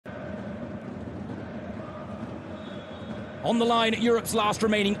On the line, Europe's last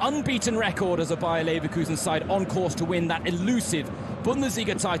remaining unbeaten record as a Bayer Leverkusen side on course to win that elusive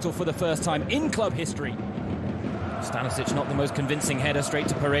Bundesliga title for the first time in club history. Stanisic not the most convincing header, straight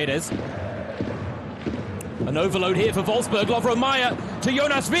to Paredes. An overload here for Wolfsburg. Lovro Mayer to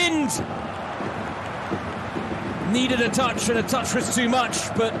Jonas Wind. Needed a touch, and a touch was too much,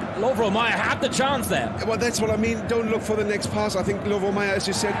 but Lovro Mayer had the chance there. Well, that's what I mean. Don't look for the next pass. I think Lovro Mayer, as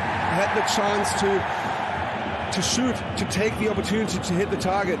you said, had the chance to shoot, to take the opportunity to hit the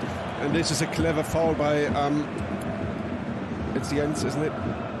target. And this is a clever foul by it's Jens, isn't it?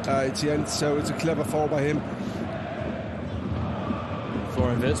 It's Jens, so it's a clever foul by him.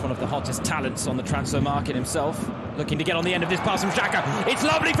 Florian Wirtz, one of the hottest talents on the transfer market himself, looking to get on the end of this pass from Xhaka. It's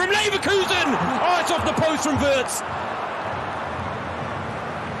lovely from Leverkusen! Oh, it's off the post from Wirtz.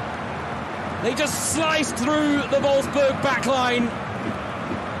 They just sliced through the Wolfsburg backline.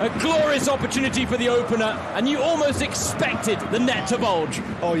 A glorious opportunity for the opener, and you almost expected the net to bulge.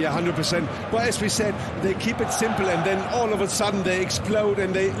 Oh yeah, 100%. But as we said, they keep it simple, and then all of a sudden they explode,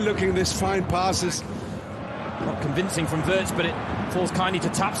 and they looking at these fine passes. Not convincing from Wirtz, but it falls kindly to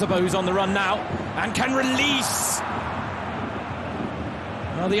Tapsoba, who's on the run now, and can release.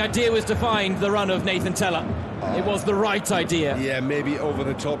 Well, the idea was to find the run of Nathan Teller. It was the right idea. Yeah, maybe over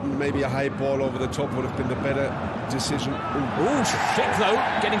the top, maybe a high ball over the top would have been the better decision. Ooh, Schick though,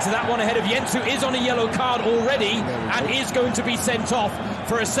 getting to that one ahead of Jens, who is on a yellow card already and is going to be sent off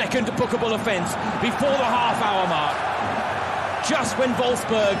for a second bookable offence before the half-hour mark. Just when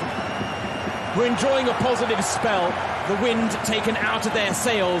Wolfsburg were enjoying a positive spell, the wind taken out of their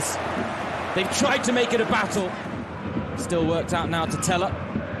sails. They've tried to make it a battle. Still worked out now to Teller.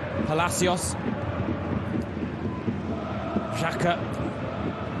 Palacios. Xhaka.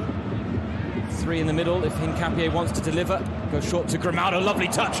 Three in the middle if Hincapié wants to deliver. Goes short to Grimaldo. Lovely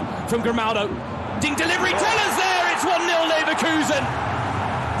touch from Grimaldo. Ding delivery. Teller's there. It's 1-0 Leverkusen.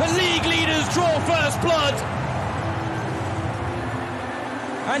 The league leaders draw first blood.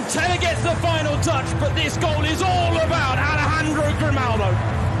 And Teller gets the final touch, but this goal is all about Alejandro Grimaldo.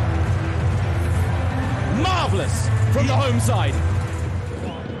 Marvellous from the home side.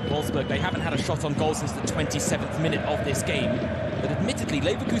 Wolfsburg, they haven't had a shot on goal since the 27th minute of this game. But admittedly,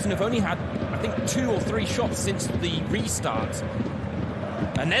 Leverkusen have only had, I think, 2 or 3 shots since the restart.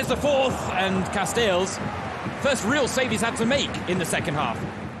 And there's the fourth, and Castells, first real save he's had to make in the second half.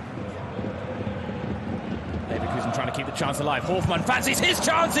 Leverkusen trying to keep the chance alive. Hofmann fancies his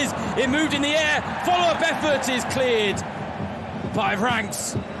chances. It moved in the air. Follow-up effort is cleared by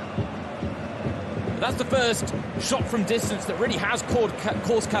Ranks. That's the first shot from distance that really has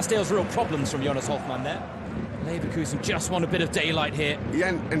caused Castells real problems from Jonas Hofmann there. Leverkusen just want a bit of daylight here. Yeah,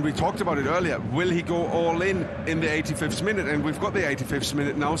 and we talked about it earlier. Will he go all in the 85th minute? And we've got the 85th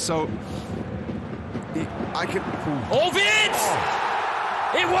minute now, so I can... Orvid!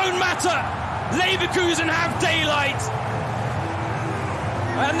 It won't matter! Leverkusen have daylight!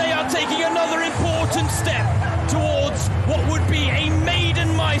 And they are taking another important step towards what would be a maiden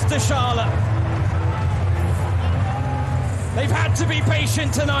Meisterschale. They've had to be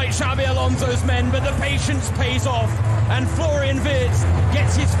patient tonight, Xabi Alonso's men, but the patience pays off. And Florian Wirtz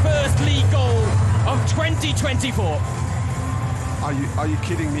gets his first league goal of 2024. Are you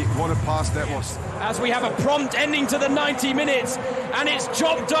kidding me? What a pass that was. As we have a prompt ending to the 90 minutes, and it's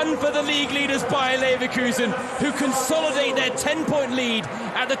job done for the league leaders Bayer Leverkusen, who consolidate their 10-point lead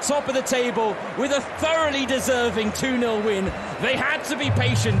at the top of the table with a thoroughly deserving 2-0 win. They had to be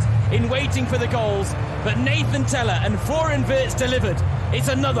patient in waiting for the goals, but Nathan Teller and Florian Wirtz delivered. It's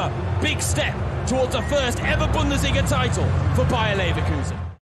another big step towards the first ever Bundesliga title for Bayer Leverkusen.